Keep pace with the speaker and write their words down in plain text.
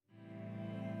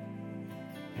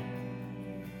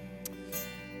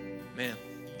Man,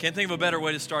 can't think of a better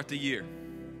way to start the year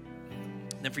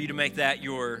than for you to make that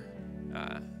your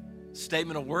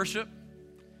statement of worship,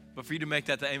 but for you to make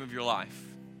that the aim of your life.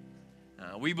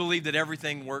 We believe that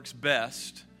everything works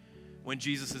best when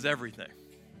Jesus is everything.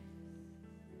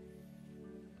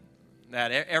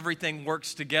 That everything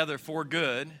works together for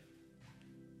good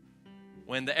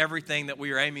when the everything that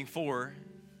we are aiming for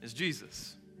is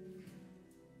Jesus.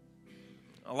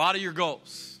 A lot of your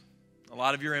goals, a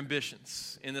lot of your ambitions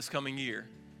in this coming year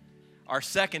are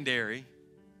secondary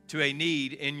to a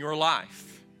need in your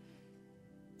life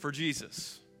for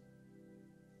Jesus.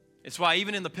 It's why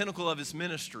even in the pinnacle of his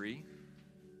ministry,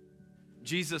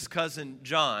 Jesus' cousin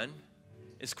John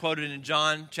is quoted in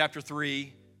John chapter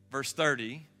 3, verse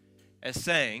 30 as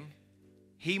saying,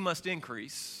 "He must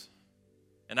increase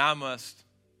and I must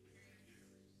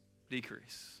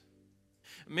decrease."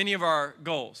 Many of our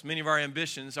goals, many of our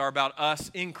ambitions are about us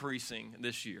increasing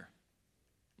this year.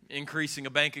 Increasing a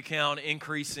bank account,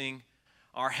 increasing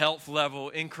our health level,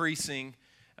 increasing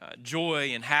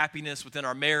joy and happiness within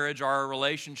our marriage, our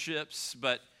relationships.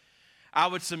 But I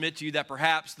would submit to you that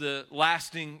perhaps the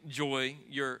lasting joy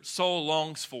your soul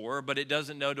longs for, but it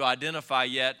doesn't know to identify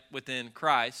yet within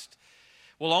Christ,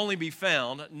 will only be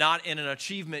found not in an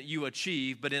achievement you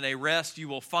achieve, but in a rest you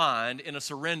will find in a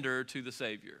surrender to the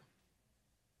Savior.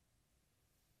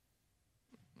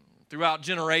 Throughout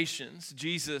generations,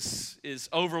 Jesus is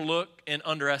overlooked and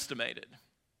underestimated.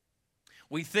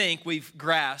 We think we've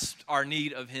grasped our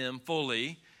need of him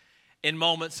fully in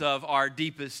moments of our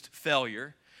deepest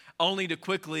failure, only to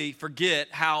quickly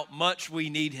forget how much we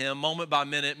need him moment by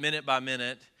minute, minute by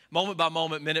minute, moment by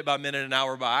moment, minute by minute, and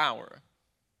hour by hour.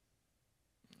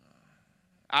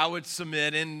 I would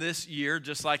submit in this year,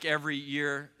 just like every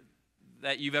year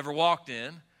that you've ever walked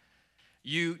in,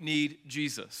 you need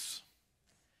Jesus.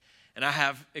 And I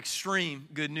have extreme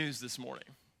good news this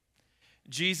morning.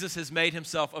 Jesus has made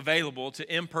himself available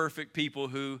to imperfect people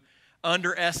who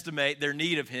underestimate their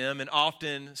need of him and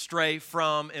often stray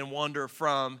from and wander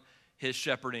from his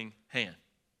shepherding hand.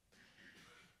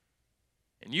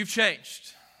 And you've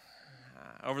changed.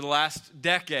 Over the last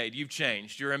decade, you've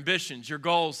changed. Your ambitions, your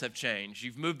goals have changed.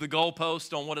 You've moved the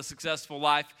goalpost on what a successful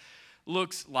life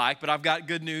looks like. But I've got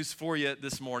good news for you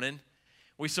this morning.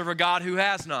 We serve a God who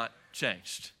has not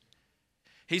changed.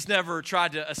 He's never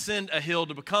tried to ascend a hill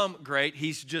to become great.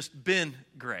 He's just been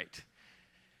great.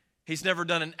 He's never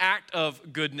done an act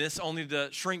of goodness only to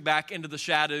shrink back into the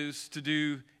shadows to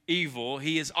do evil.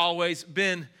 He has always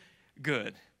been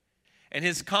good. And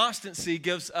his constancy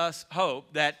gives us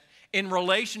hope that in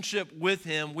relationship with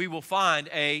him, we will find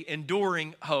an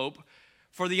enduring hope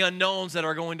for the unknowns that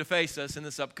are going to face us in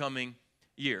this upcoming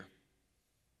year.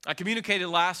 I communicated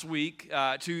last week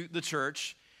to the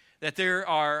church that there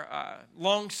are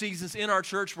long seasons in our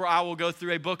church where I will go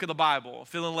through a book of the Bible,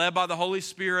 feeling led by the Holy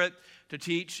Spirit to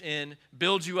teach and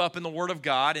build you up in the Word of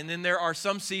God. And then there are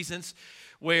some seasons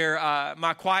where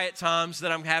my quiet times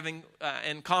that I'm having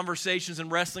and conversations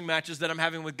and wrestling matches that I'm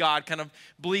having with God kind of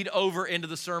bleed over into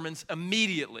the sermons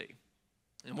immediately.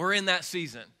 And we're in that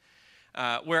season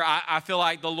where I feel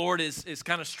like the Lord is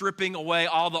kind of stripping away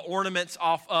all the ornaments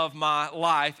off of my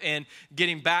life and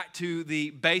getting back to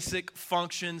the basic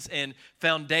functions and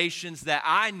foundations that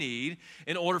I need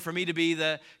in order for me to be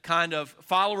the kind of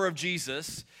follower of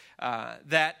Jesus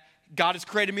that God has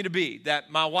created me to be,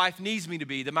 that my wife needs me to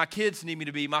be, that my kids need me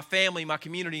to be, my family, my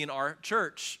community, and our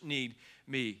church need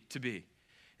me to be.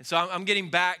 And so I'm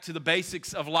getting back to the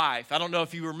basics of life. I don't know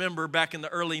if you remember back in the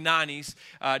early 90s,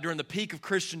 during the peak of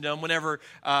Christendom, whenever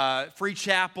Free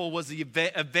Chapel was the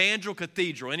Evangel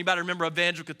Cathedral. Anybody remember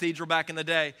Evangel Cathedral back in the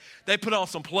day? They put on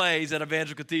some plays at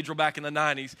Evangel Cathedral back in the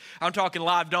 90s. I'm talking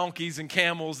live donkeys and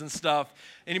camels and stuff.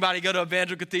 Anybody go to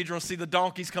Evangel Cathedral and see the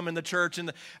donkeys come in the church?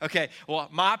 Okay, well,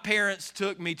 my parents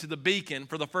took me to the Beacon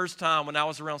for the first time when I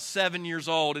was around 7 years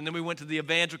old, and then we went to the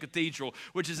Evangel Cathedral,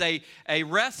 which is a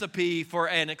recipe for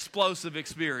an explosive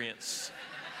experience.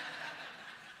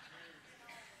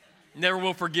 Never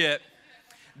will forget.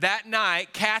 That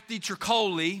night, Kathy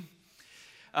Tricoli,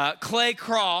 Clay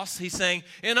Cross, he sang,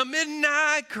 "In a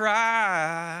midnight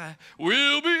cry,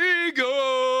 we'll be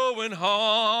going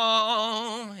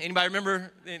home." Anybody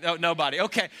remember? Oh, nobody.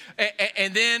 Okay.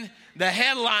 And then the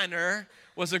headliner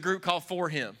was a group called For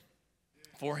Him.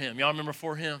 For Him. Y'all remember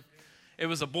For Him? It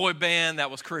was a boy band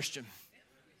that was Christian.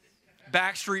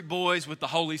 Backstreet Boys with the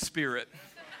Holy Spirit.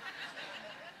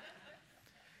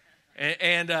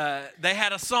 And they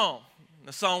had a song.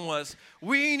 The song was,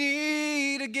 "We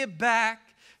need to get back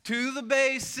to the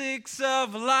basics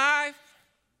of life."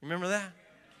 Remember that?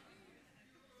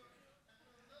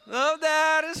 Love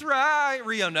that is right.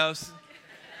 Rio knows.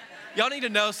 Y'all need to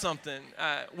know something.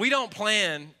 We don't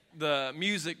plan the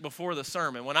music before the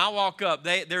sermon. When I walk up,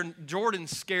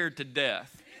 Jordan's scared to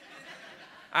death.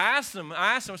 I asked him,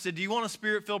 I said, do you want a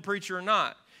Spirit-filled preacher or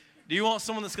not? Do you want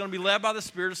someone that's going to be led by the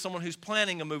Spirit or someone who's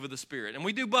planning a move of the Spirit? And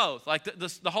we do both. Like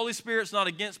the Holy Spirit's not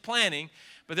against planning,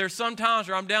 but there's some times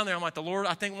where I'm down there, I'm like, the Lord,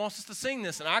 I think, wants us to sing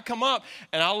this. And I come up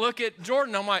and I look at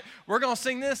Jordan, I'm like, we're going to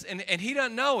sing this, and he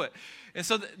doesn't know it. And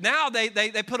so now they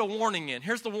put a warning in.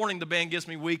 Here's the warning the band gives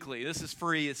me weekly. This is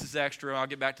free. This is extra. I'll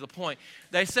get back to the point.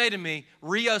 They say to me,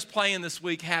 Rio's playing this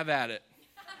week. Have at it.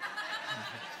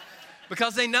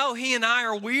 Because they know he and I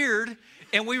are weird,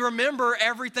 and we remember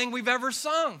everything we've ever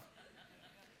sung.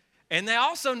 And they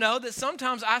also know that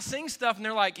sometimes I sing stuff, and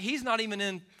they're like, he's not even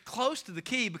in close to the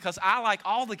key because I like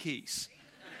all the keys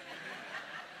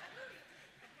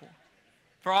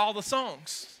for all the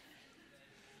songs.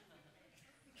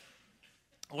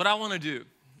 What I want to do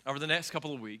over the next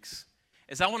couple of weeks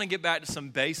is I want to get back to some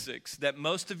basics that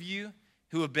most of you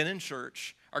who have been in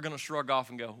church are going to shrug off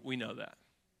and go, we know that.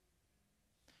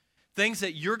 Things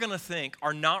that you're going to think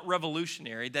are not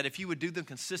revolutionary, that if you would do them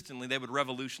consistently, they would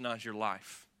revolutionize your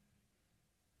life.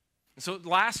 And so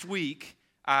last week,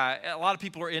 a lot of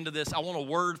people are into this, I want a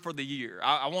word for the year.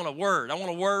 I want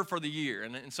a word for the year.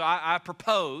 And so I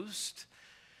proposed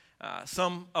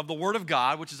some of the Word of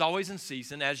God, which is always in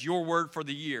season, as your word for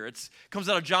the year. It comes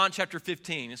out of John chapter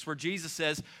 15. It's where Jesus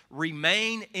says,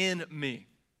 remain in me.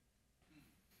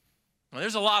 Now,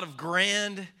 there's a lot of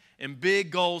grand and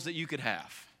big goals that you could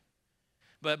have.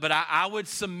 But I would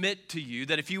submit to you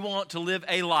that if you want to live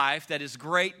a life that is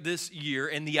great this year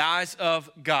in the eyes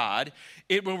of God,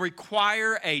 it will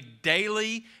require a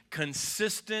daily,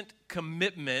 consistent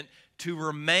commitment to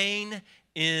remain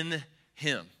in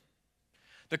Him.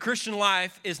 The Christian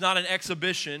life is not an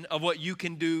exhibition of what you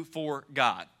can do for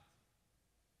God.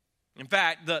 In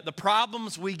fact, the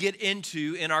problems we get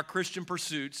into in our Christian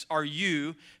pursuits are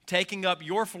you taking up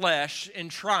your flesh and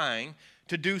trying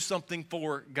to do something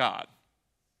for God.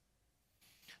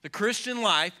 The Christian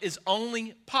life is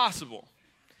only possible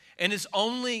and is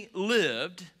only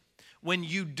lived when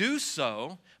you do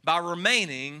so by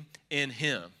remaining in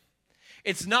Him.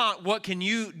 It's not what can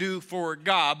you do for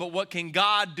God, but what can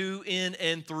God do in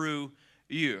and through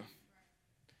you.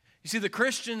 You see, the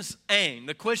Christian's aim,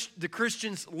 the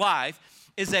Christian's life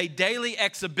is a daily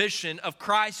exhibition of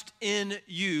Christ in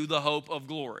you, the hope of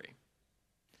glory.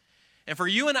 And for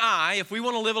you and I, if we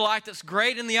want to live a life that's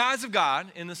great in the eyes of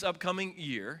God in this upcoming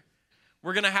year,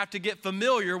 we're going to have to get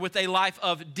familiar with a life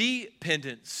of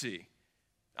dependency.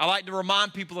 I like to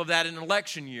remind people of that in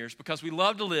election years because we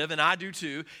love to live, and I do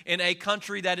too, in a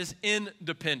country that is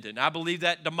independent. I believe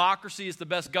that democracy is the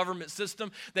best government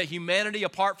system, that humanity,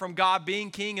 apart from God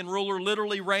being king and ruler,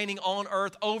 literally reigning on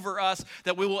earth over us,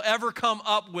 that we will ever come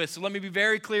up with. So let me be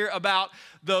very clear about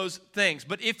those things.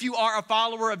 But if you are a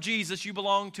follower of Jesus, you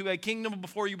belong to a kingdom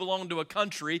before you belong to a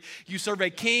country. You serve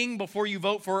a king before you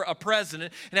vote for a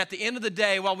president. And at the end of the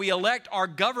day, while we elect our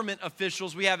government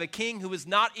officials, we have a king who is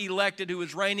not elected, who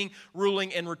is reigning,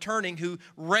 ruling, and returning, who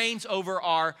reigns over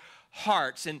our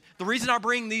hearts. And the reason I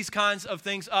bring these kinds of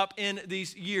things up in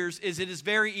these years is it is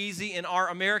very easy in our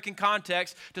American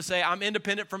context to say, I'm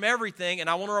independent from everything. And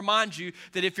I want to remind you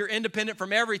that if you're independent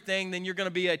from everything, then you're going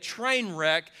to be a train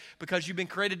wreck because you've been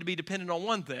created to be dependent on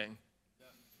one thing.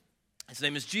 His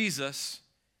name is Jesus,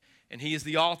 and He is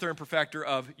the author and perfecter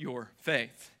of your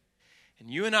faith. And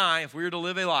you and I, if we are to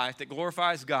live a life that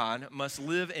glorifies God, must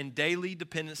live in daily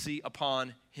dependency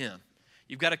upon Him.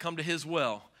 You've got to come to His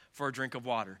well for a drink of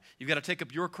water. You've got to take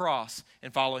up your cross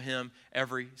and follow Him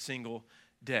every single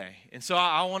day. And so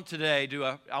I want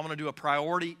to do a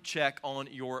priority check on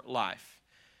your life.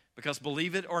 Because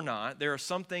believe it or not, there are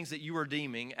some things that you are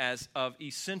deeming as of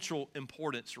essential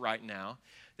importance right now,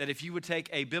 that if you would take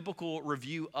a biblical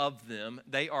review of them,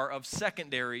 they are of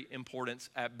secondary importance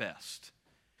at best.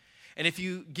 And if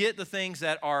you get the things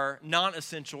that are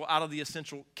non-essential out of the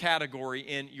essential category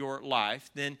in your life,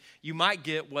 then you might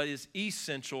get what is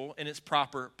essential in its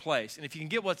proper place. And if you can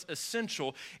get what's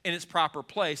essential in its proper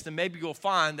place, then maybe you'll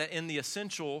find that in the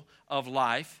essential of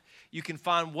life, you can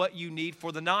find what you need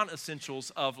for the non-essentials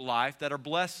of life that are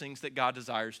blessings that God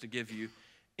desires to give you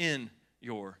in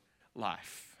your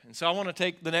life. And so I want to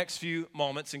take the next few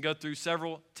moments and go through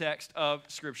several texts of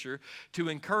Scripture to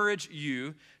encourage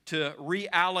you to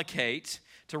reallocate,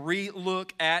 to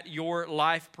re-look at your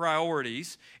life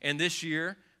priorities. And this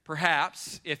year,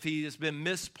 perhaps, if he has been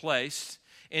misplaced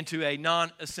into a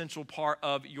non-essential part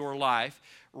of your life,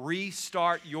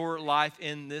 restart your life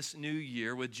in this new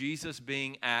year with Jesus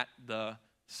being at the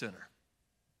center.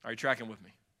 Are you tracking with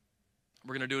me?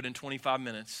 We're going to do it in 25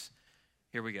 minutes.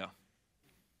 Here we go.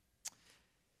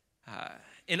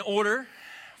 In order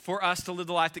for us to live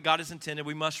the life that God has intended,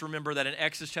 we must remember that in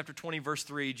Exodus chapter 20, verse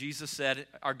 3,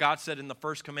 God said in the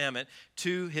first commandment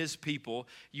to his people,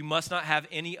 you must not have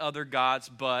any other gods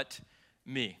but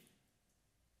me.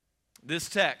 This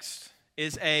text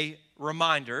is a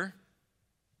reminder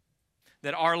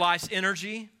that our life's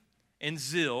energy and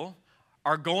zeal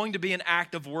are going to be an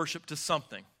act of worship to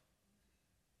something.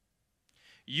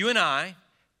 You and I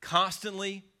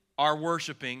constantly are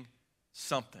worshiping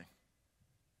something.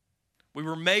 We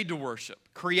were made to worship,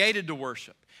 created to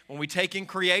worship. When we take in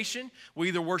creation, we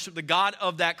either worship the God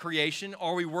of that creation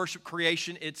or we worship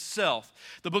creation itself.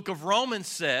 The book of Romans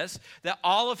says that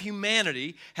all of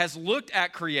humanity has looked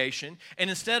at creation, and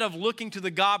instead of looking to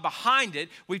the God behind it,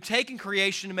 we've taken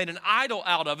creation and made an idol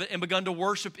out of it and begun to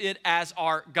worship it as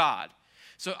our God.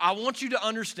 So I want you to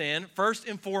understand, first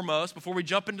and foremost, before we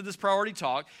jump into this priority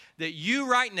talk, that you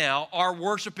right now are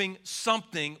worshiping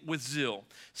something with zeal,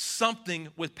 something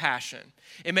with passion.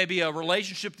 It may be a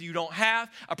relationship that you don't have,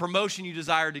 a promotion you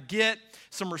desire to get,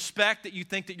 some respect that you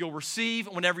think that you'll receive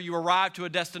whenever you arrive to a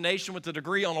destination with a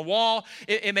degree on a wall.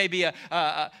 It may be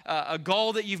a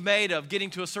goal that you've made of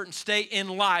getting to a certain state in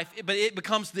life, but it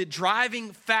becomes the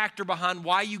driving factor behind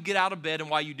why you get out of bed and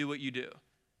why you do what you do.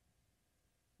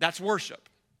 That's worship.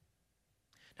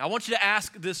 Now, I want you to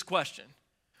ask this question.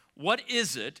 What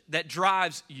is it that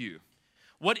drives you?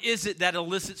 What is it that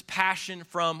elicits passion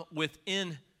from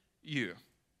within you?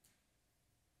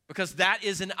 Because that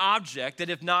is an object that,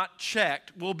 if not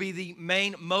checked, will be the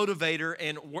main motivator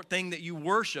and thing that you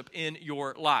worship in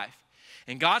your life.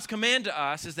 And God's command to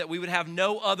us is that we would have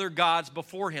no other gods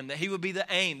before him, that he would be the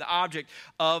aim, the object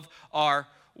of our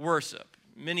worship.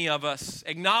 Many of us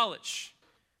acknowledge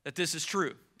that this is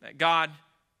true, that God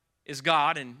is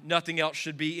God and nothing else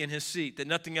should be in his seat, that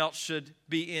nothing else should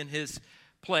be in his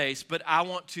place. But I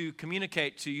want to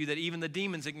communicate to you that even the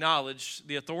demons acknowledge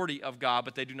the authority of God,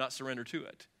 but they do not surrender to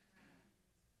it.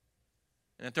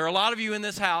 And that there are a lot of you in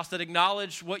this house that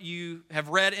acknowledge what you have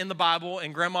read in the Bible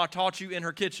and grandma taught you in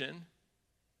her kitchen,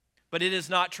 but it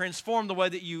has not transformed the way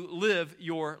that you live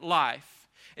your life.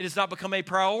 It has not become a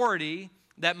priority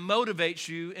that motivates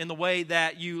you in the way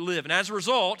that you live. And as a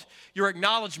result, your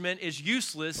acknowledgement is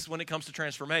useless when it comes to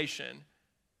transformation.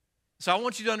 So I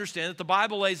want you to understand that the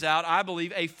Bible lays out, I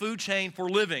believe, a food chain for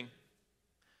living,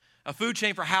 a food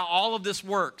chain for how all of this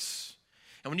works.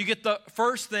 And when you get the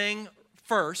first thing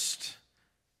first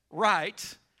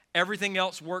right, everything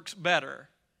else works better.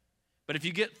 But if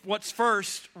you get what's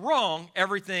first wrong,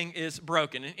 everything is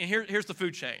broken. And here's the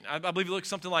food chain. I believe it looks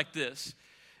something like this.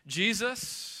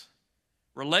 Jesus,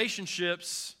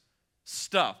 relationships,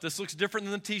 stuff. This looks different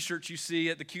than the t-shirts you see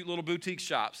at the cute little boutique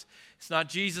shops. It's not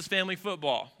Jesus family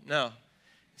football. No.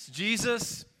 It's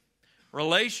Jesus,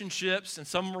 relationships, and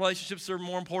some relationships are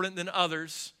more important than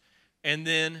others, and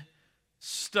then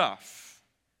stuff.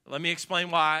 Let me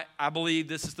explain why I believe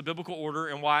this is the biblical order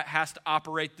and why it has to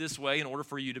operate this way in order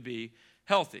for you to be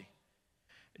healthy.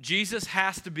 Jesus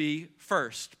has to be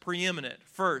first, preeminent,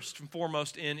 first and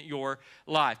foremost in your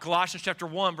life. Colossians chapter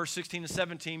 1, verse 16 to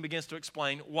 17 begins to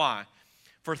explain why.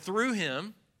 For through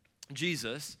him,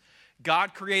 Jesus,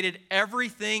 God created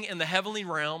everything in the heavenly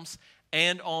realms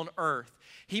and on earth.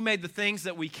 He made the things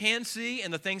that we can see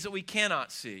and the things that we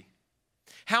cannot see.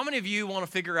 How many of you want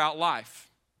to figure out life?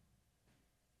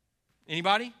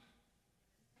 Anybody?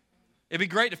 It'd be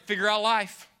great to figure out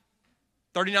life.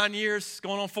 39 years,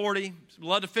 going on 40.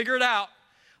 Love to figure it out.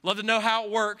 Love to know how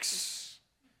it works.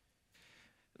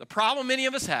 The problem many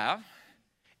of us have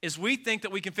is we think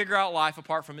that we can figure out life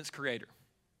apart from its creator.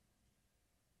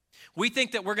 We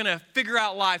think that we're going to figure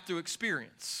out life through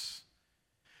experience.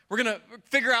 We're going to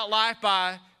figure out life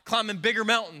by climbing bigger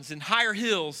mountains and higher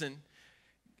hills and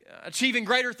achieving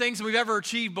greater things than we've ever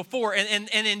achieved before. And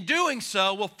in doing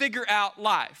so, we'll figure out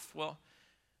life. Well,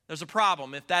 there's a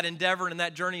problem. If that endeavor and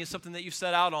that journey is something that you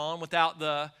set out on without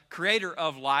the creator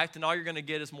of life, then all you're going to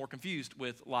get is more confused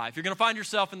with life. You're going to find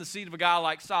yourself in the seat of a guy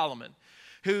like Solomon,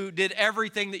 who did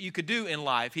everything that you could do in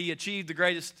life. He achieved the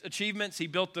greatest achievements. He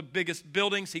built the biggest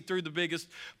buildings. He threw the biggest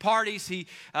parties. He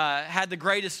had the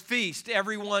greatest feast.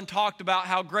 Everyone talked about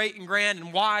how great and grand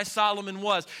and wise Solomon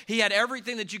was. He had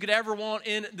everything that you could ever want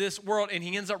in this world, and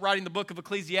he ends up writing the book of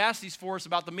Ecclesiastes for us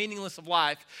about the meaningless of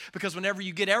life, because whenever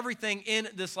you get everything in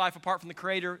this life apart from the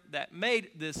creator that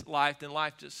made this life, then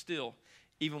life just still,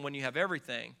 even when you have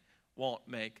everything, won't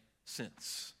make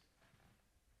sense.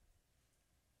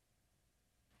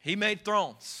 He made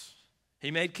thrones. He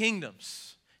made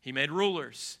kingdoms. He made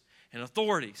rulers and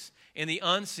authorities in the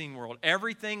unseen world.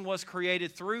 Everything was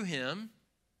created through him.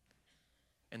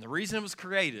 And the reason it was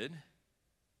created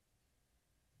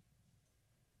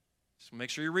So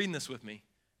make sure you're reading this with me.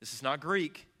 This is not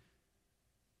Greek.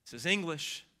 This is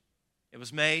English. It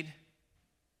was made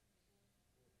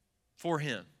for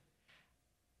him.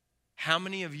 How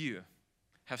many of you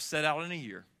have set out in a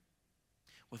year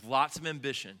with lots of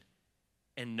ambition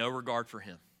and no regard for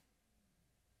him?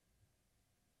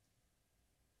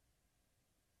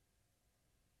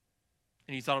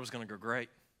 And you thought it was going to go great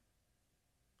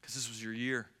because this was your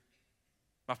year.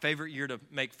 My favorite year to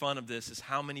make fun of this is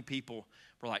how many people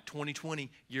were like, 2020,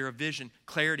 year of vision,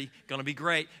 clarity, going to be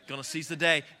great, going to seize the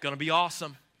day, going to be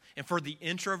awesome. And for the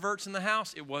introverts in the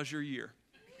house, it was your year.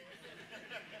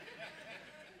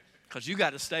 Because you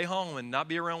got to stay home and not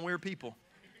be around weird people.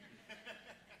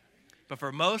 But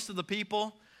for most of the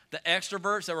people, the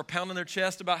extroverts that were pounding their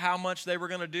chest about how much they were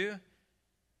going to do,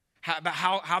 about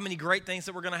how many great things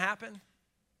that were going to happen,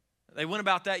 they went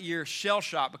about that year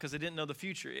shell-shocked because they didn't know the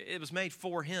future. It was made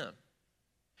for him.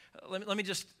 Let me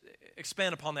just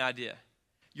expand upon the idea.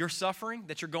 Your suffering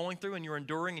that you're going through and you're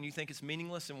enduring and you think it's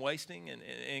meaningless and wasting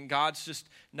and God's just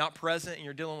not present and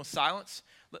you're dealing with silence,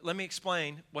 let me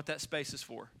explain what that space is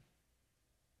for.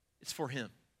 It's for him.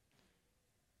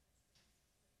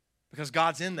 Because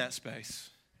God's in that space.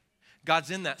 God's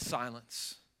in that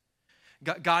silence.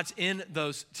 God's in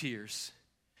those tears.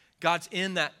 God's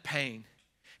in that pain.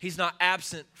 He's not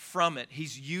absent from it.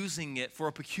 He's using it for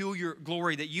a peculiar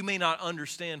glory that you may not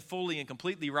understand fully and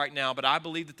completely right now, but I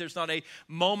believe that there's not a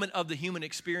moment of the human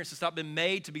experience that's not been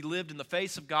made to be lived in the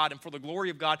face of God and for the glory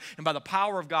of God and by the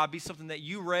power of God be something that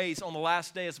you raise on the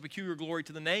last day as a peculiar glory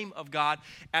to the name of God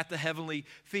at the heavenly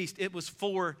feast. It was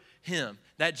for him.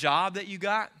 That job that you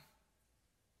got,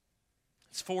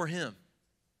 it's for him.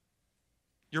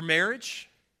 Your marriage,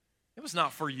 it was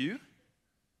not for you.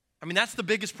 I mean, that's the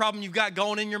biggest problem you've got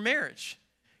going in your marriage.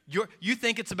 You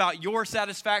think it's about your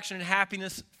satisfaction and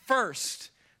happiness first.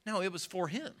 No, it was for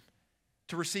him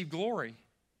to receive glory.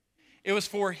 It was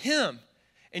for him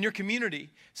in your community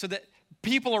so that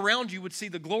people around you would see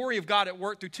the glory of God at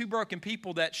work through two broken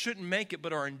people that shouldn't make it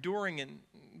but are enduring and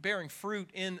bearing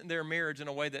fruit in their marriage in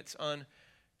a way that's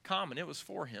uncommon. It was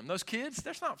for him. Those kids,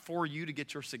 that's not for you to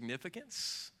get your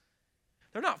significance.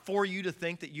 They're not for you to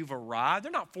think that you've arrived.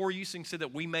 They're not for you to say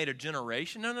that we made a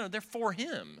generation. No, they're for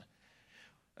him.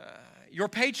 Your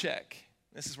paycheck.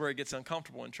 This is where it gets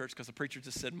uncomfortable in church because the preacher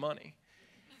just said money.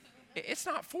 It's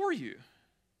not for you.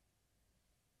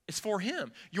 It's for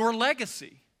him. Your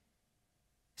legacy.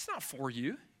 It's not for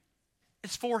you.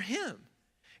 It's for him.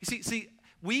 You see,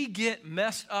 we get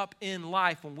messed up in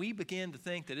life when we begin to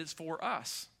think that it's for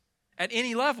us at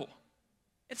any level.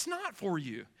 It's not for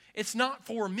you. It's not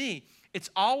for me. It's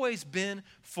always been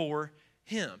for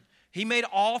him. He made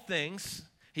all things.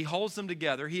 He holds them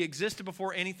together. He existed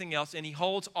before anything else, and he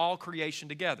holds all creation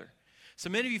together. So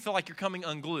many of you feel like you're coming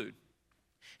unglued.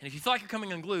 And if you feel like you're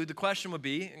coming unglued, the question would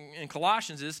be, in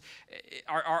Colossians is,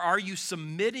 are you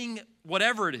submitting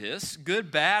whatever it is,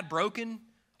 good, bad, broken,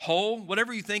 whole,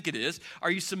 whatever you think it is,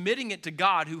 are you submitting it to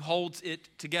God who holds it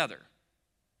together?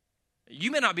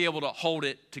 You may not be able to hold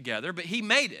it together, but he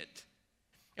made it.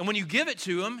 And when you give it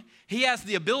to him, he has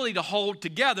the ability to hold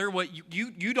together what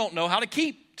you don't know how to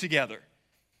keep together.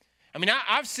 I mean,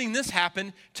 I've seen this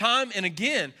happen time and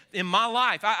again in my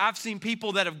life. I've seen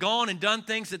people that have gone and done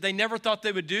things that they never thought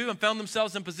they would do and found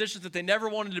themselves in positions that they never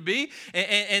wanted to be.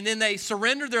 And then they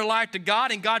surrender their life to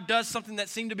God, and God does something that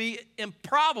seemed to be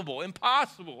improbable,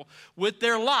 impossible with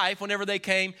their life whenever they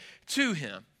came to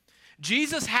him.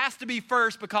 Jesus has to be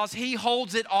first because he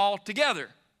holds it all together.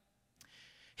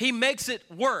 He makes it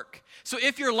work. So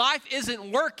if your life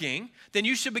isn't working, then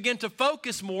you should begin to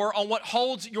focus more on what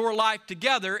holds your life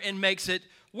together and makes it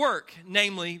work,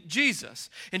 namely Jesus.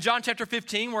 In John chapter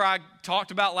 15, where I talked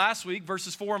about last week,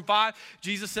 verses 4 and 5,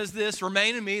 Jesus says this,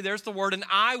 remain in me, there's the word, and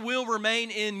I will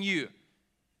remain in you.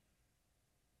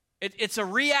 It's a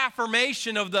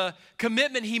reaffirmation of the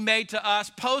commitment he made to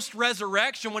us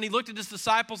post-resurrection when he looked at his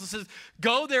disciples and says,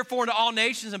 go therefore into all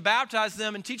nations and baptize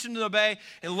them and teach them to obey.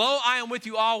 And lo, I am with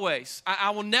you always.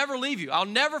 I will never leave you. I'll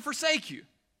never forsake you.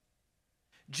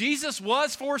 Jesus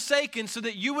was forsaken so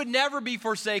that you would never be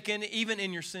forsaken even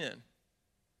in your sin,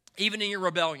 even in your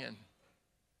rebellion.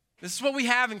 This is what we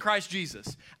have in Christ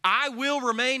Jesus. I will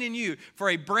remain in you,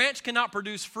 for a branch cannot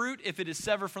produce fruit if it is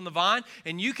severed from the vine,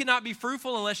 and you cannot be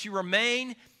fruitful unless you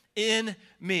remain in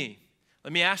me.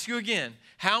 Let me ask you again,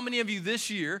 how many of you this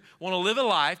year want to live a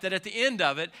life that at the end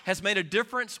of it has made a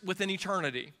difference within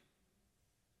eternity?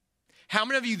 How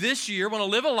many of you this year want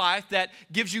to live a life that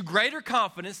gives you greater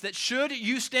confidence that should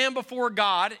you stand before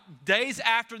God days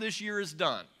after this year is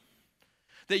done,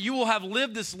 that you will have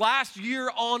lived this last year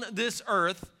on this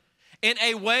earth in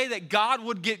a way that God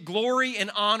would get glory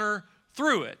and honor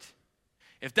through it?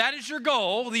 If that is your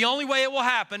goal, the only way it will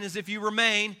happen is if you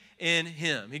remain in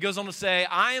him. He goes on to say,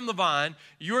 I am the vine,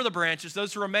 you are the branches.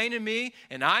 Those who remain in me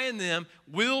and I in them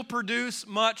will produce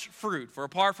much fruit. For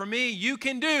apart from me, you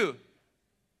can do.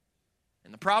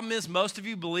 And the problem is most of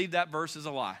you believe that verse is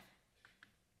a lie.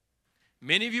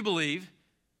 Many of you believe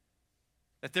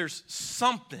that there's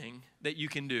something that you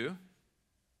can do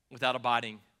without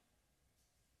abiding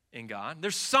in God.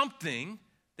 There's something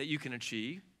that you can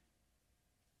achieve.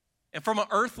 And from an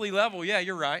earthly level, yeah,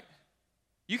 you're right.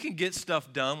 You can get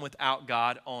stuff done without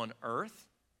God on earth,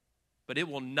 but it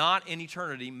will not in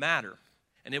eternity matter.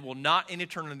 And it will not in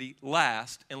eternity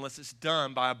last unless it's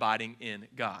done by abiding in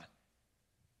God.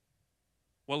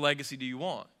 What legacy do you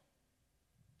want?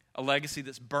 A legacy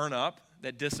that's burnt up,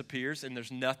 that disappears, and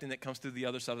there's nothing that comes through the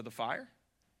other side of the fire?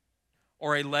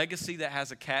 Or a legacy that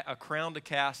has a crown to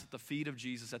cast at the feet of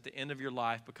Jesus at the end of your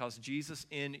life because Jesus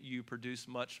in you produced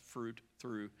much fruit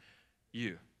through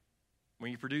you.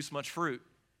 When you produce much fruit,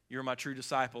 you're my true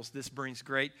disciples. This brings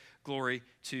great glory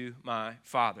to my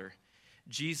Father.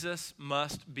 Jesus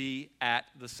must be at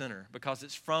the center because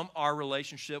it's from our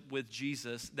relationship with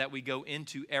Jesus that we go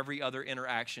into every other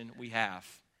interaction we have.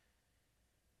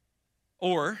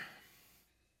 Or,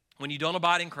 when you don't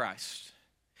abide in Christ,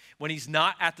 when he's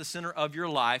not at the center of your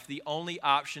life, the only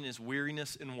option is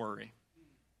weariness and worry.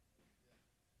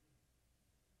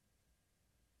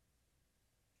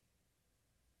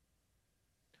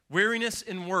 Weariness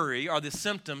and worry are the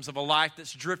symptoms of a life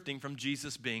that's drifting from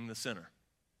Jesus being the center.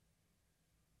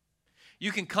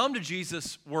 You can come to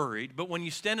Jesus worried, but when you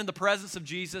stand in the presence of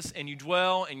Jesus and you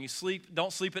dwell and you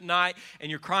don't sleep at night, and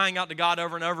you're crying out to God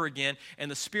over and over again, and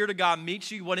the Spirit of God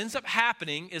meets you, what ends up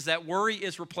happening is that worry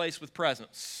is replaced with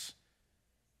presence.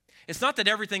 It's not that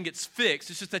everything gets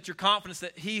fixed, it's just that your confidence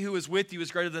that he who is with you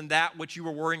is greater than that which you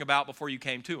were worrying about before you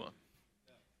came to him.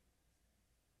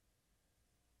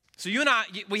 So you and I,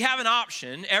 we have an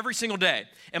option every single day.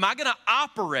 Am I going to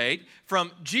operate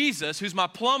from Jesus, who's my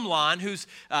plumb line, who's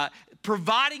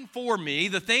providing for me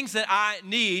the things that I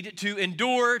need to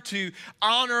endure, to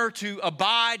honor, to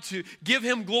abide, to give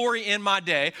him glory in my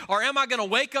day? Or am I going to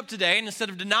wake up today and instead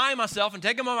of denying myself and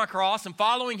taking on my cross and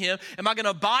following him, am I going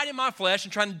to abide in my flesh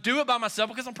and trying to do it by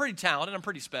myself because I'm pretty talented, I'm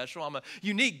pretty special, I'm a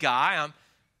unique guy,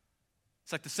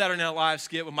 it's like the Saturday Night Live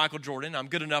skit with Michael Jordan, I'm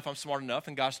good enough, I'm smart enough,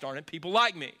 and gosh darn it, people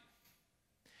like me.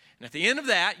 And at the end of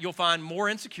that, you'll find more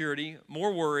insecurity,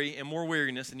 more worry, and more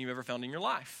weariness than you've ever found in your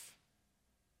life.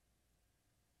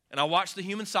 And I watched the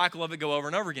human cycle of it go over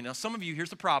and over again. Now, some of you,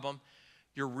 here's the problem.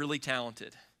 You're really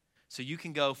talented. So you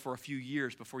can go for a few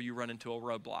years before you run into a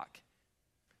roadblock.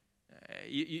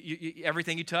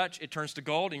 Everything you touch, it turns to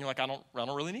gold, and you're like, I don't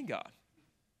really need God.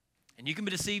 And you can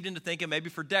be deceived into thinking maybe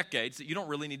for decades that you don't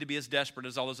really need to be as desperate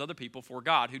as all those other people for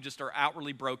God who just are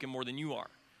outwardly broken more than you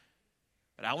are.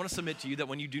 But I want to submit to you that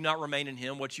when you do not remain in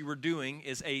him, what you are doing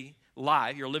is a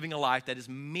life, you're living a life that is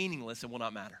meaningless and will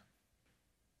not matter.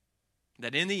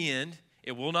 That in the end,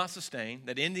 it will not sustain,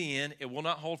 that in the end, it will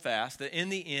not hold fast, that in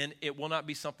the end, it will not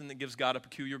be something that gives God a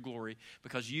peculiar glory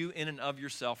because you in and of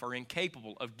yourself are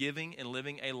incapable of giving and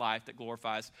living a life that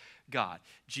glorifies God.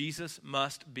 Jesus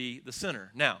must be the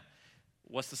center. Now,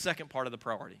 what's the second part of the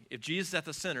priority? If Jesus is at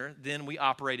the center, then we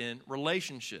operate in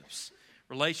relationships.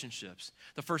 Relationships.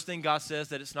 The first thing God says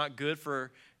that it's not good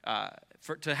for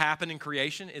to happen in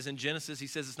creation is in Genesis. He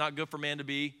says it's not good for man to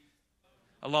be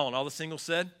alone. All the singles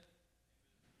said?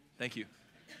 Thank you.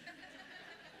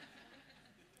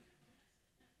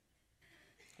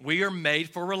 We are made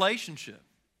for relationship.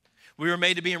 We were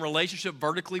made to be in relationship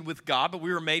vertically with God, but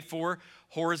we were made for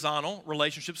horizontal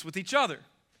relationships with each other.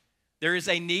 There is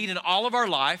a need in all of our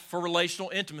life for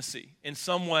relational intimacy in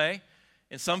some way,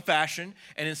 in some fashion,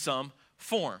 and in some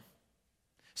form.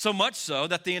 So much so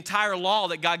that the entire law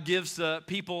that God gives the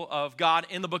people of God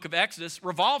in the book of Exodus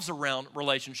revolves around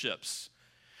relationships.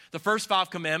 The first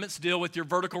 5 commandments deal with your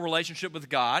vertical relationship with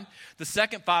God. The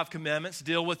second 5 commandments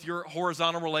deal with your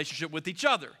horizontal relationship with each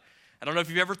other. I don't know if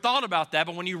you've ever thought about that,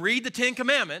 but when you read the 10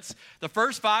 commandments, the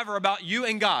first 5 are about you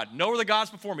and God. No other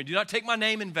gods before me. Do not take my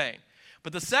name in vain.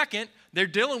 But the second, they're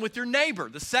dealing with your neighbor.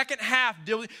 The second half,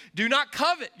 do not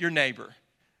covet your neighbor.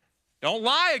 Don't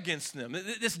lie against them.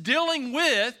 It's dealing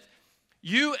with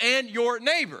you and your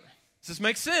neighbor. Does this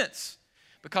make sense?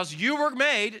 Because you were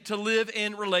made to live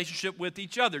in relationship with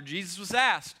each other. Jesus was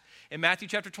asked in Matthew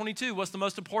chapter 22, what's the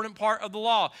most important part of the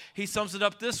law? He sums it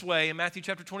up this way in Matthew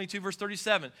chapter 22, verse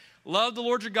 37. Love the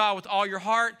Lord your God with all your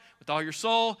heart, with all your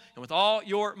soul, and with all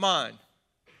your mind.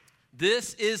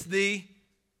 This is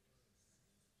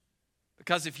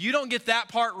because if you don't get that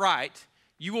part right,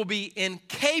 you will be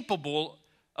incapable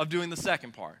of doing the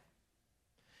second part.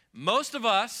 Most of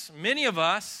us, many of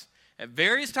us, at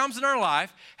various times in our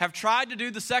life, have tried to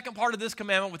do the second part of this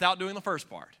commandment without doing the first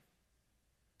part.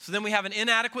 So then we have an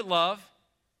inadequate love,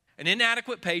 an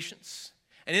inadequate patience,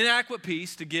 an inadequate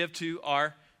peace to give to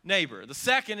our neighbor. The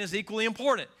second is equally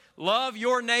important. Love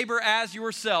your neighbor as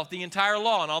yourself. The entire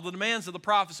law and all the demands of the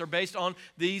prophets are based on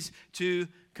these two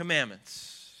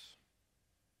commandments.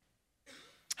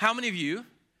 How many of you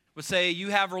would say you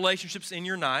have relationships in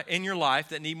your life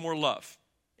that need more love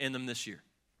in them this year?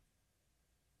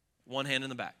 One hand in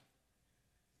the back.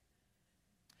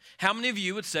 How many of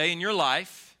you would say in your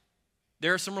life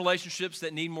there are some relationships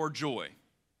that need more joy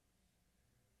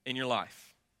in your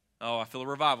life? Oh, I feel a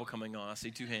revival coming on. I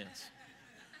see two hands.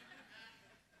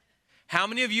 How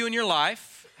many of you in your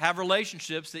life have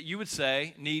relationships that you would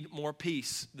say need more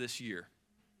peace this year?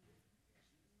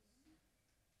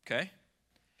 Okay.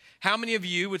 How many of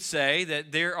you would say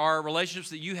that there are relationships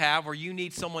that you have where you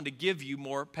need someone to give you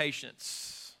more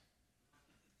patience?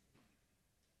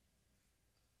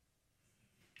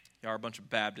 Y'all are a bunch of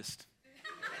Baptists.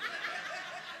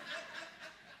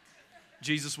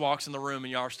 Jesus walks in the room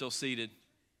and y'all are still seated.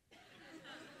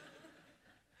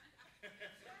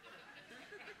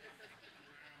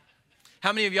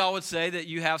 How many of y'all would say that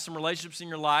you have some relationships in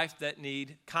your life that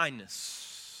need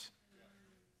kindness?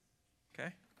 Okay.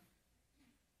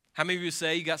 How many of you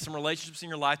say you got some relationships in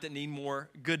your life that need more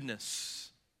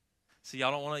goodness? See,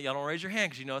 y'all don't raise your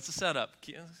hand because you know it's a setup.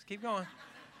 Keep going.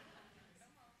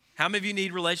 How many of you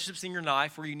need relationships in your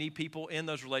life where you need people in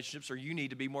those relationships or you need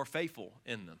to be more faithful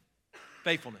in them?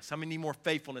 Faithfulness. How many need more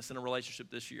faithfulness in a relationship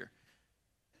this year?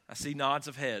 I see nods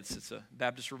of heads. It's a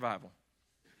Baptist revival.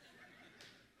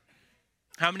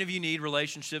 How many of you need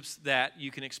relationships that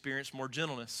you can experience more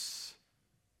gentleness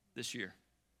this year?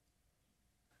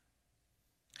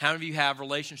 How many of you have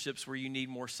relationships where you need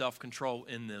more self-control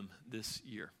in them this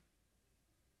year?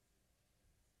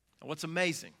 And what's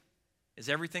amazing is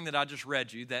everything that I just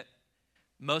read you, that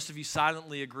most of you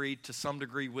silently agreed to some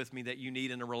degree with me that you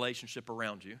need in a relationship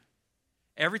around you.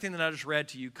 Everything that I just read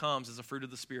to you comes as a fruit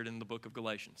of the Spirit in the book of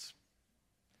Galatians.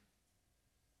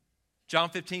 John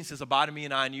 15 says, abide in me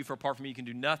and I in you, for apart from me you can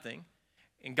do nothing.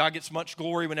 And God gets much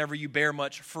glory whenever you bear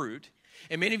much fruit.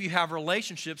 And many of you have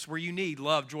relationships where you need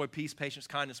love, joy, peace, patience,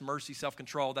 kindness, mercy,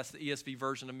 self-control. That's the ESV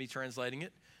version of me translating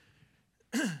it.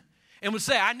 And would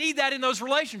say, I need that in those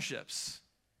relationships.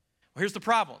 Well, here's the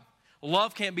problem.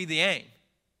 Love can't be the aim.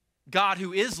 God,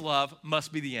 who is love,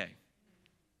 must be the aim.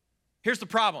 Here's the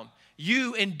problem.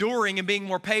 You enduring and being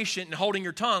more patient and holding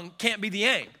your tongue can't be the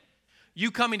aim. You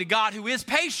coming to God who is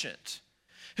patient,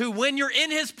 who when you're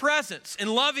in his presence and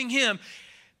loving him,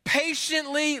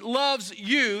 patiently loves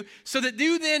you so that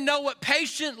you then know what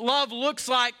patient love looks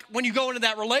like when you go into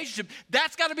that relationship.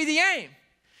 That's got to be the aim.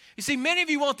 You see, many of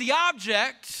you want the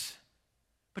object,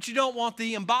 but you don't want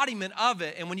the embodiment of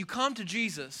it. And when you come to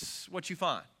Jesus, what you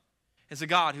find is a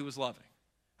God who is loving,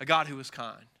 a God who is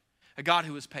kind, a God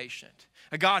who is patient,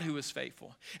 a God who is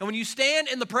faithful. And when you stand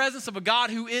in the presence of a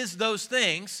God who is those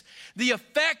things, the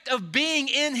effect of being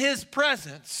in his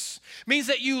presence means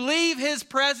that you leave his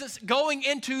presence going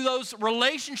into those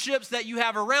relationships that you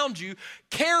have around you,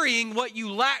 carrying what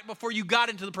you lacked before you got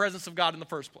into the presence of God in the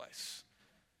first place.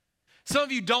 Some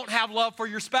of you don't have love for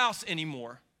your spouse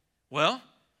anymore. Well,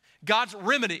 God's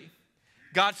remedy,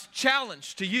 God's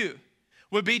challenge to you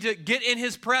would be to get in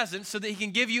his presence so that he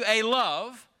can give you a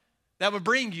love that would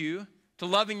bring you to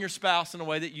loving your spouse in a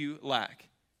way that you lack.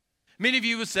 Many of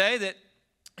you would say that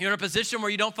you're in a position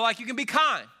where you don't feel like you can be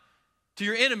kind to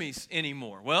your enemies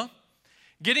anymore. Well,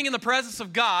 getting in the presence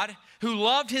of God, who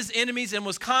loved his enemies and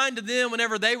was kind to them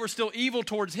whenever they were still evil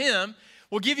towards him,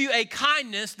 will give you a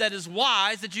kindness that is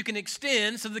wise that you can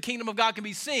extend so the kingdom of God can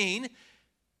be seen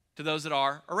to those that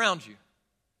are around you.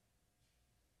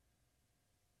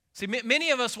 See,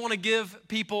 many of us want to give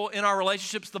people in our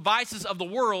relationships the vices of the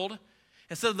world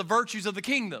instead of the virtues of the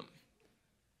kingdom.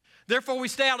 Therefore, we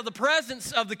stay out of the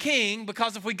presence of the king,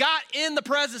 because if we got in the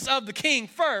presence of the king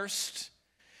first,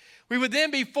 we would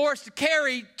then be forced to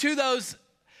carry to those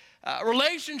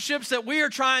relationships that we are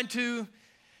trying to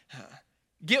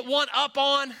get one up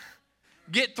on,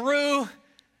 get through,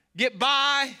 get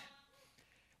by.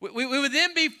 We would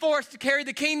then be forced to carry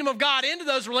the kingdom of God into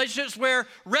those relationships where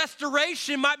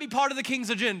restoration might be part of the king's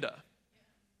agenda.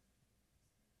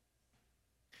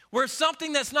 Where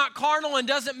something that's not carnal and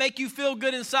doesn't make you feel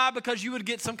good inside because you would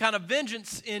get some kind of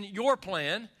vengeance in your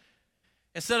plan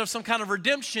instead of some kind of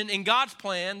redemption in God's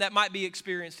plan that might be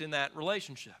experienced in that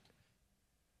relationship.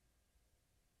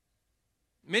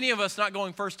 Many of us not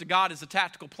going first to God is a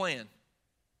tactical plan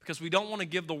because we don't want to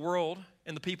give the world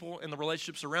and the people and the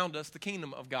relationships around us the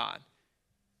kingdom of God.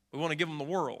 We want to give them the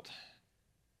world.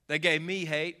 They gave me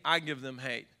hate, I give them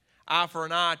hate. Eye for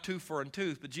an eye, tooth for a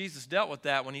tooth. But Jesus dealt with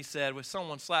that when he said, when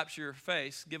someone slaps your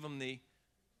face, give them the...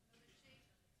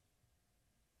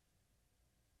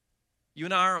 You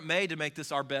and I aren't made to make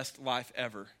this our best life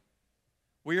ever.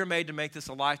 We are made to make this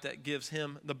a life that gives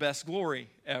him the best glory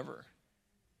ever.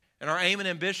 And our aim and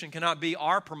ambition cannot be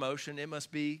our promotion. It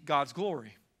must be God's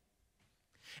glory.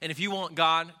 And if you want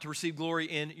God to receive glory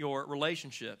in your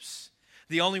relationships,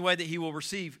 the only way that he will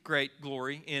receive great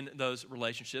glory in those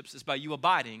relationships is by you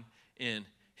abiding in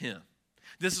him.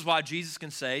 This is why Jesus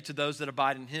can say to those that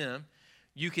abide in him,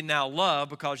 you can now love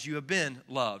because you have been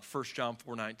loved, 1 John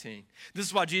 4:19. This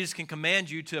is why Jesus can command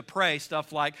you to pray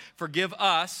stuff like, forgive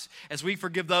us as we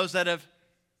forgive those that have...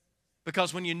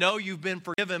 Because when you know you've been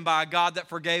forgiven by a God that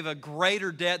forgave a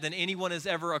greater debt than anyone has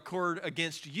ever incurred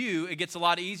against you, it gets a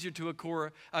lot easier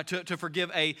to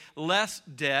forgive a less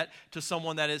debt to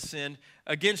someone that has sinned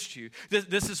against you.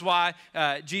 This is why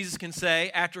Jesus can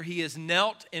say, after he has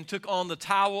knelt and took on the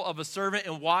towel of a servant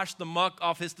and washed the muck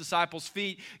off his disciples'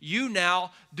 feet, you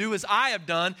now do as I have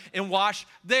done and wash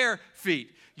their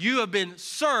feet. You have been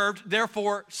served,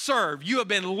 therefore serve. You have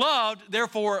been loved,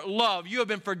 therefore love. You have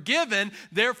been forgiven,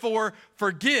 therefore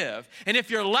forgive. And if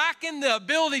you're lacking the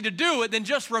ability to do it, then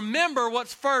just remember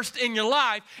what's first in your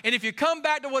life. And if you come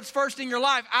back to what's first in your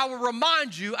life, I will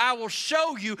remind you, I will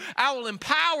show you, I will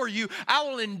empower you, I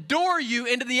will endure you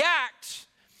into the act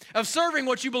of serving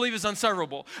what you believe is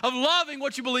unservable, of loving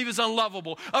what you believe is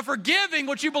unlovable, of forgiving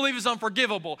what you believe is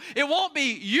unforgivable. It won't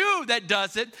be you that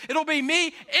does it. It'll be me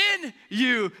in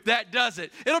you that does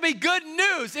it. It'll be good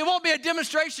news. It won't be a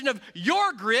demonstration of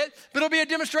your grit, but it'll be a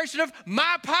demonstration of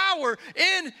my power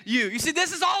in you. You see,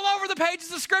 this is all over the pages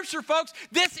of Scripture, folks.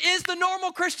 This is the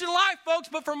normal Christian life, folks,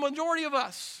 but for a majority of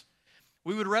us,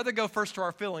 we would rather go first to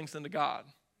our feelings than to God.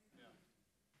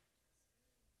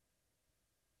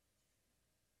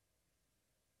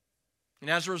 And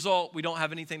as a result, we don't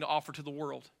have anything to offer to the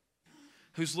world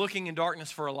who's looking in darkness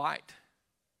for a light,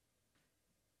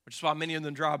 which is why many of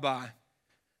them drive by,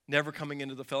 never coming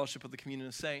into the fellowship of the communion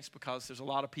of saints, because there's a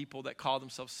lot of people that call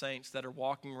themselves saints that are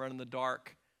walking around in the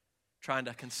dark, trying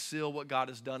to conceal what God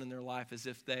has done in their life as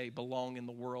if they belong in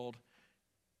the world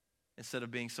instead of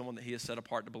being someone that he has set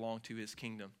apart to belong to his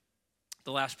kingdom.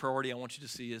 The last priority I want you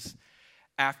to see is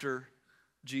after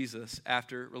Jesus,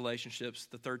 after relationships,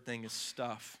 the third thing is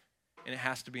stuff. And it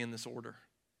has to be in this order.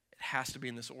 It has to be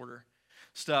in this order.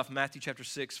 Stuff, Matthew chapter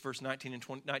 6, verse 19 and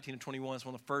 21 is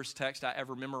one of the first texts I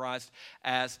ever memorized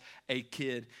as a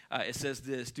kid. It says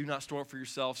this, do not store up for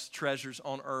yourselves treasures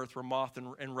on earth where moth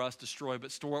and rust destroy,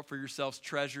 but store up for yourselves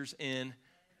treasures in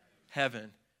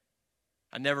heaven.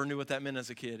 I never knew what that meant as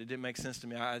a kid. It didn't make sense to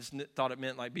me. I just thought it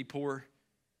meant like be poor,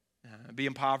 be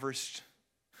impoverished.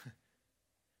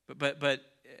 But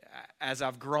as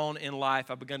I've grown in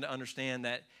life, I've begun to understand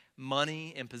that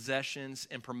money and possessions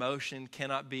and promotion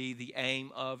cannot be the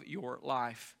aim of your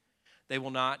life. They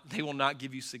will not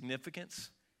give you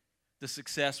significance. The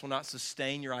success will not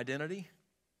sustain your identity.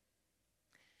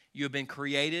 You have been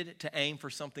created to aim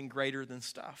for something greater than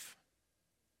stuff.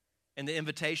 And the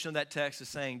invitation of that text is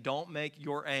saying, don't make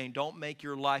your aim, don't make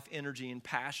your life energy and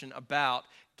passion about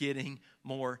getting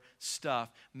more stuff.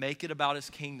 Make it about his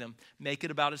kingdom. Make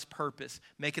it about his purpose.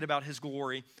 Make it about his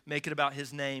glory. Make it about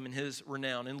his name and his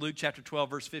renown. In Luke chapter 12,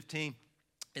 verse 15,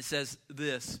 it says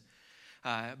this,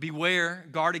 beware,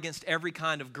 guard against every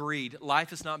kind of greed.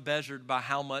 Life is not measured by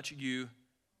how much you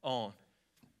own.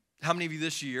 How many of you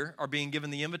this year are being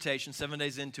given the invitation 7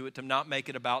 days into it to not make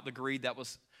it about the greed that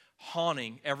was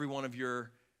haunting every one of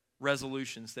your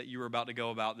resolutions that you were about to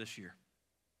go about this year?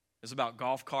 It's about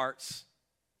golf carts.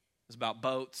 It's about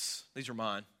boats. These are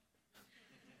mine.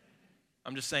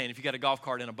 I'm just saying, if you got a golf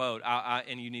cart and a boat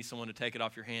and you need someone to take it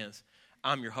off your hands,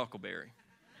 I'm your huckleberry.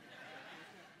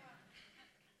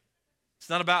 It's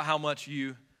not about how much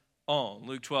you own.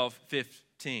 Luke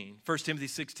 12:15. 1 Timothy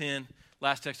 6:10,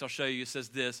 last text I'll show you, it says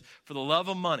this, for the love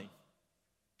of money,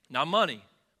 not money,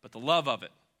 but the love of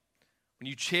it, when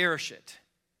you cherish it,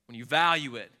 when you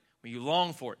value it, when you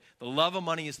long for it, the love of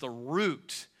money is the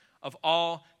root of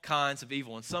all kinds of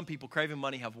evil. And some people craving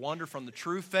money have wandered from the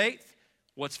true faith,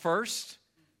 what's first,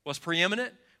 what's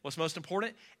preeminent, what's most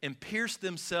important, and pierced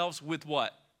themselves with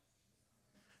what?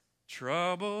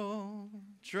 Trouble,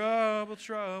 trouble,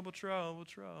 trouble, trouble,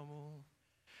 trouble.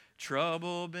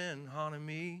 Trouble been haunting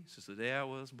me since the day I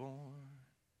was born.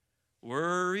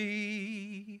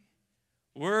 Worry,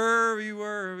 worry,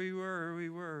 worry, worry,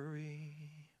 worry.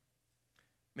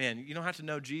 Man, you don't have to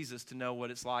know Jesus to know what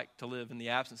it's like to live in the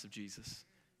absence of Jesus.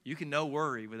 You can know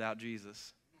worry without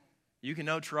Jesus. You can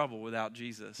know trouble without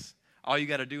Jesus. All you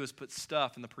got to do is put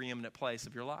stuff in the preeminent place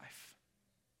of your life.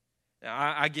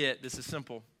 Now, I get this is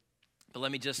simple, but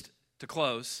let me just, to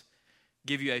close,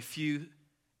 give you a few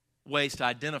ways to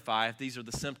identify if these are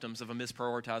the symptoms of a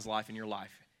misprioritized life in your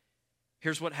life.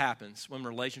 Here's what happens when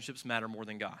relationships matter more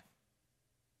than God.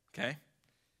 Okay?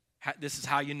 This is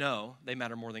how you know they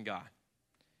matter more than God.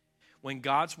 When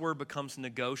God's word becomes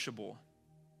negotiable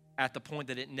at the point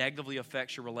that it negatively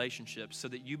affects your relationships, so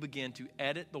that you begin to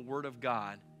edit the word of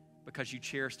God because you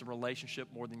cherish the relationship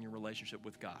more than your relationship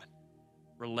with God.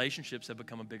 Relationships have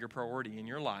become a bigger priority in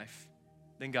your life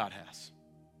than God has.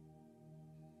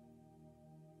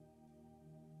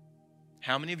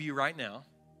 How many of you right now,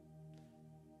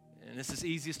 and this is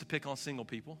easiest to pick on single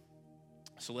people,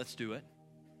 so let's do it.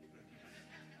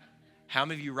 How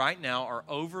many of you right now are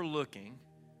overlooking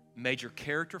major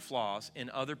character flaws in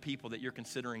other people that you're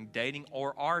considering dating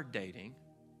or are dating,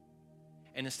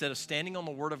 and instead of standing on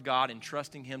the word of God and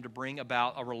trusting him to bring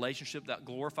about a relationship that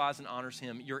glorifies and honors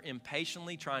him, you're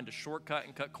impatiently trying to shortcut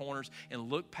and cut corners and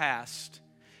look past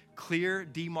clear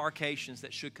demarcations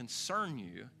that should concern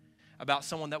you about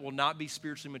someone that will not be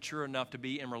spiritually mature enough to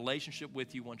be in relationship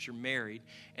with you once you're married,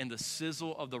 and the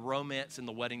sizzle of the romance and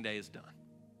the wedding day is done.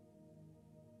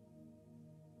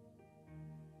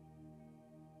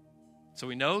 So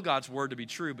we know God's word to be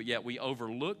true, but yet we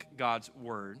overlook God's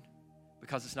word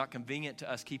because it's not convenient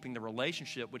to us keeping the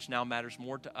relationship, which now matters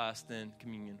more to us than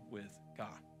communion with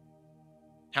God.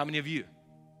 How many of you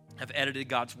have edited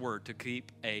God's word to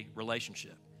keep a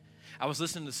relationship? I was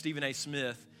listening to Stephen A.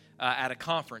 Smith at a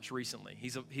conference recently.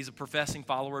 He's a professing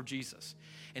follower of Jesus.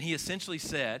 And he essentially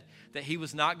said that he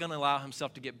was not going to allow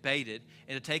himself to get baited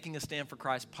into taking a stand for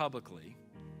Christ publicly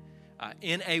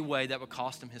in a way that would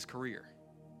cost him his career.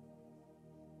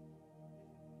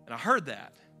 And I heard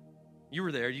that. You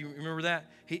were there. Do you remember that?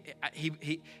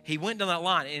 He went down that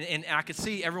line, and I could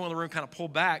see everyone in the room kind of pull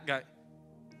back. Is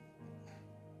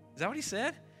that what he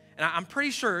said? And I'm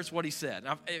pretty sure it's what he said.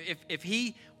 Now, if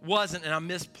he wasn't, and I'm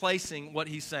misplacing what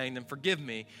he's saying, then forgive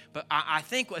me. But I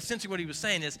think essentially what he was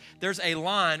saying is there's a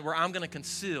line where I'm going to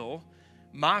conceal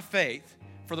my faith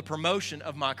for the promotion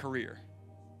of my career.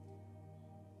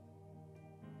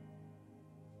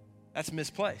 That's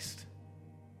misplaced.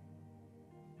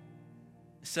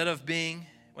 Instead of being,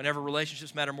 whenever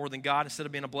relationships matter more than God, instead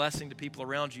of being a blessing to people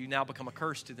around you, you now become a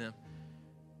curse to them.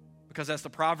 Because as the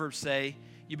Proverbs say,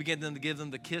 you begin to give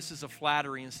them the kisses of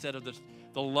flattery instead of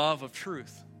the love of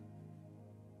truth.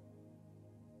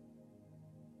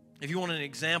 If you want an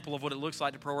example of what it looks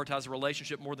like to prioritize a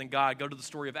relationship more than God, go to the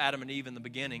story of Adam and Eve in the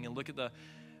beginning and look at the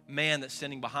man that's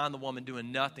standing behind the woman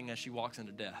doing nothing as she walks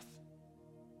into death.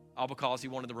 All because he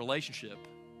wanted the relationship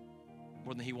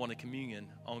more than he wanted communion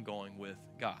ongoing with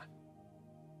God.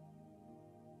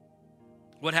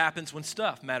 What happens when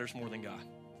stuff matters more than God?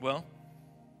 Well,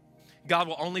 God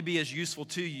will only be as useful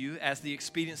to you as the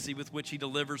expediency with which he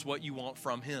delivers what you want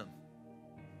from him.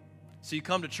 So you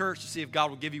come to church to see if God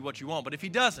will give you what you want, but if he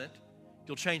doesn't,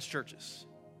 you'll change churches.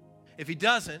 If he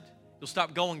doesn't, you'll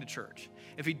stop going to church.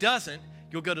 If he doesn't,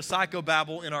 you'll go to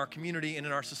psychobabble in our community and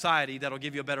in our society that'll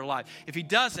give you a better life. If he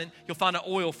doesn't, you'll find an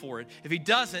oil for it. If he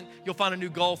doesn't, you'll find a new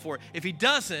goal for it. If he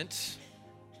doesn't,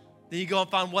 then you go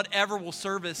and find whatever will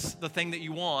service the thing that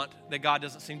you want that God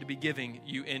doesn't seem to be giving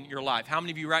you in your life. How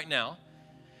many of you right now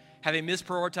have a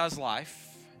misprioritized life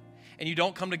and you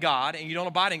don't come to God and you don't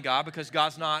abide in God because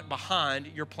God's not behind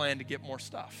your plan to get more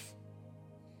stuff?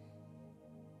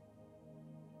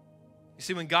 You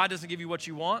see, when God doesn't give you what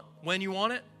you want, when you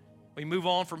want it, we move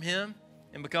on from him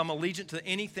and become allegiant to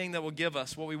anything that will give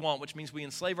us what we want, which means we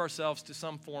enslave ourselves to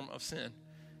some form of sin.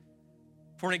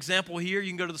 For an example here, you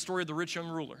can go to the story of the rich young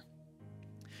ruler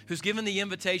who's given the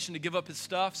invitation to give up his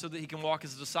stuff so that he can walk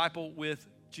as a disciple with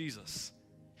Jesus.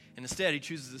 And instead, he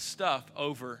chooses his stuff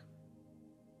over.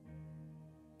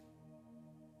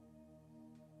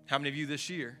 How many of you this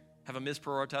year have a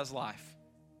misprioritized life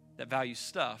that values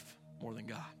stuff more than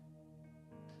God?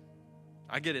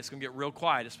 I get it. It's going to get real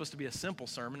quiet. It's supposed to be a simple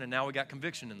sermon, and now we got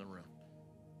conviction in the room.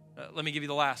 Let me give you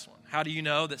the last one. How do you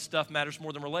know that stuff matters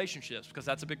more than relationships? Because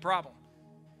that's a big problem.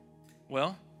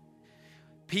 Well,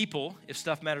 people, if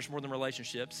stuff matters more than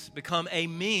relationships, become a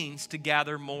means to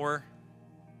gather more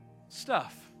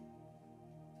stuff.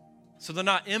 So they're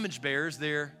not image bearers,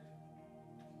 they're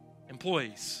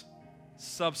employees,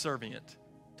 subservient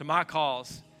to my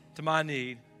cause, to my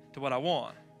need, to what I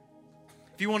want.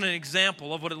 If you want an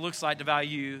example of what it looks like to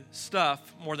value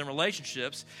stuff more than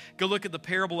relationships, go look at the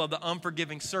parable of the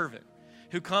unforgiving servant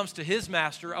who comes to his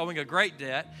master owing a great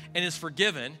debt and is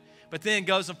forgiven, but then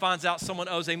goes and finds out someone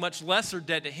owes a much lesser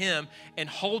debt to him and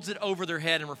holds it over their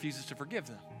head and refuses to forgive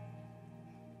them.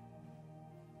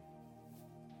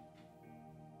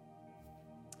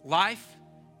 Life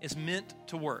is meant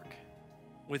to work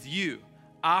with you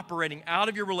operating out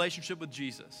of your relationship with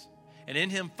Jesus and in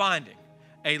him finding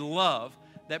a love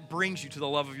that brings you to the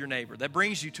love of your neighbor, that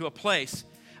brings you to a place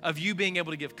of you being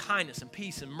able to give kindness and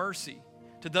peace and mercy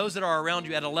to those that are around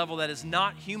you at a level that is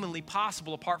not humanly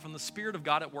possible apart from the Spirit of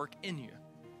God at work in you.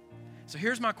 So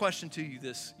here's my question to you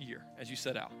this year as you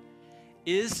set out.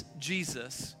 Is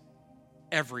Jesus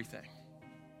everything?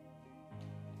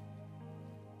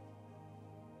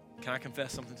 Can I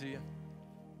confess something to you?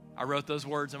 I wrote those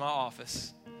words in my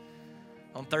office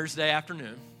on Thursday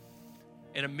afternoon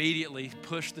and immediately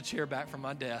pushed the chair back from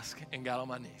my desk and got on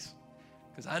my knees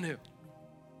because I knew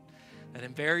that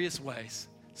in various ways,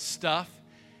 stuff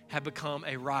had become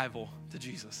a rival to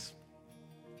Jesus.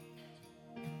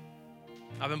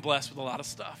 I've been blessed with a lot of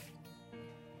stuff.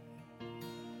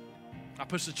 I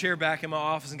pushed the chair back in my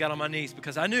office and got on my knees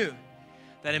because I knew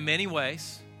that in many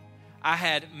ways, I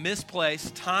had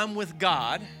misplaced time with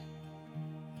God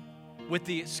with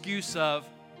the excuse of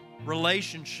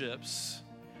relationships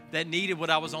that needed what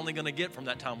I was only going to get from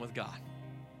that time with God.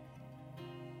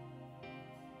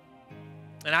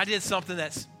 And I did something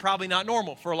that's probably not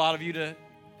normal for a lot of you to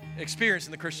experience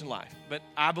in the Christian life, but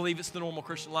I believe it's the normal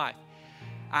Christian life.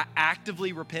 I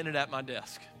actively repented at my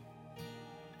desk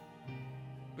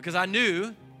because I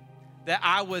knew that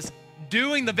I was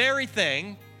doing the very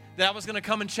thing that I was going to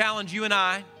come and challenge you and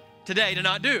I today to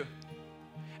not do.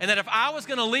 And that if I was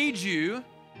going to lead you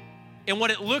in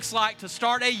what it looks like to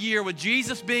start a year with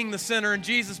Jesus being the center and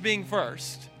Jesus being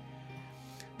first,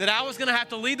 that I was going to have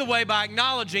to lead the way by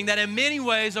acknowledging that in many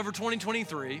ways over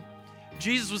 2023,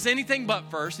 Jesus was anything but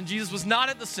first and Jesus was not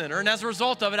at the center. And as a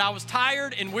result of it, I was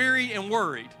tired and weary and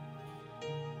worried.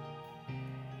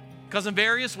 Because in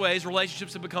various ways,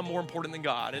 relationships have become more important than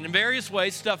God. And in various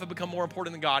ways, stuff have become more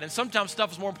important than God. And sometimes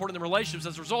stuff is more important than relationships.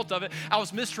 As a result of it, I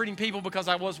was mistreating people because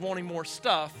I was wanting more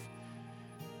stuff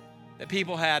that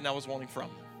people had and I was wanting from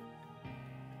them.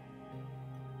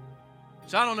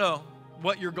 So I don't know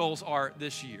what your goals are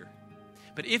this year.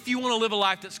 But if you want to live a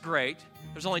life that's great,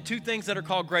 there's only two things that are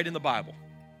called great in the Bible.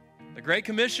 The Great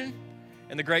Commission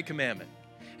and the Great Commandment.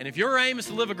 And if your aim is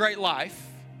to live a great life,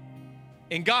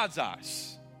 in God's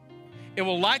eyes, it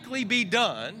will likely be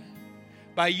done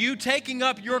by you taking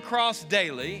up your cross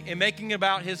daily and making it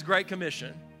about his Great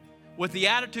Commission with the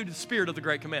attitude and spirit of the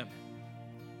Great Commandment.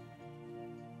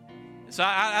 So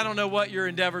I don't know what your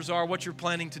endeavors are, what you're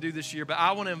planning to do this year, but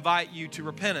I want to invite you to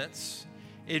repentance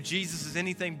if Jesus is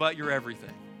anything but your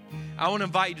everything. I want to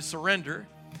invite you to surrender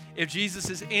if Jesus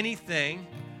is anything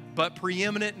but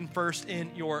preeminent and first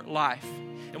in your life.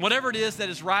 And whatever it is that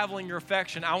is rivaling your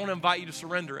affection, I want to invite you to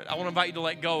surrender it. I want to invite you to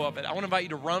let go of it. I want to invite you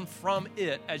to run from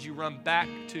it as you run back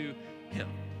to him.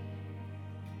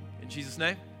 In Jesus'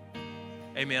 name,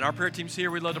 amen. Our prayer team's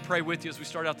here. We'd love to pray with you as we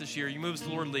start out this year. You move as the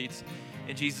Lord leads.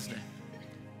 In Jesus' name.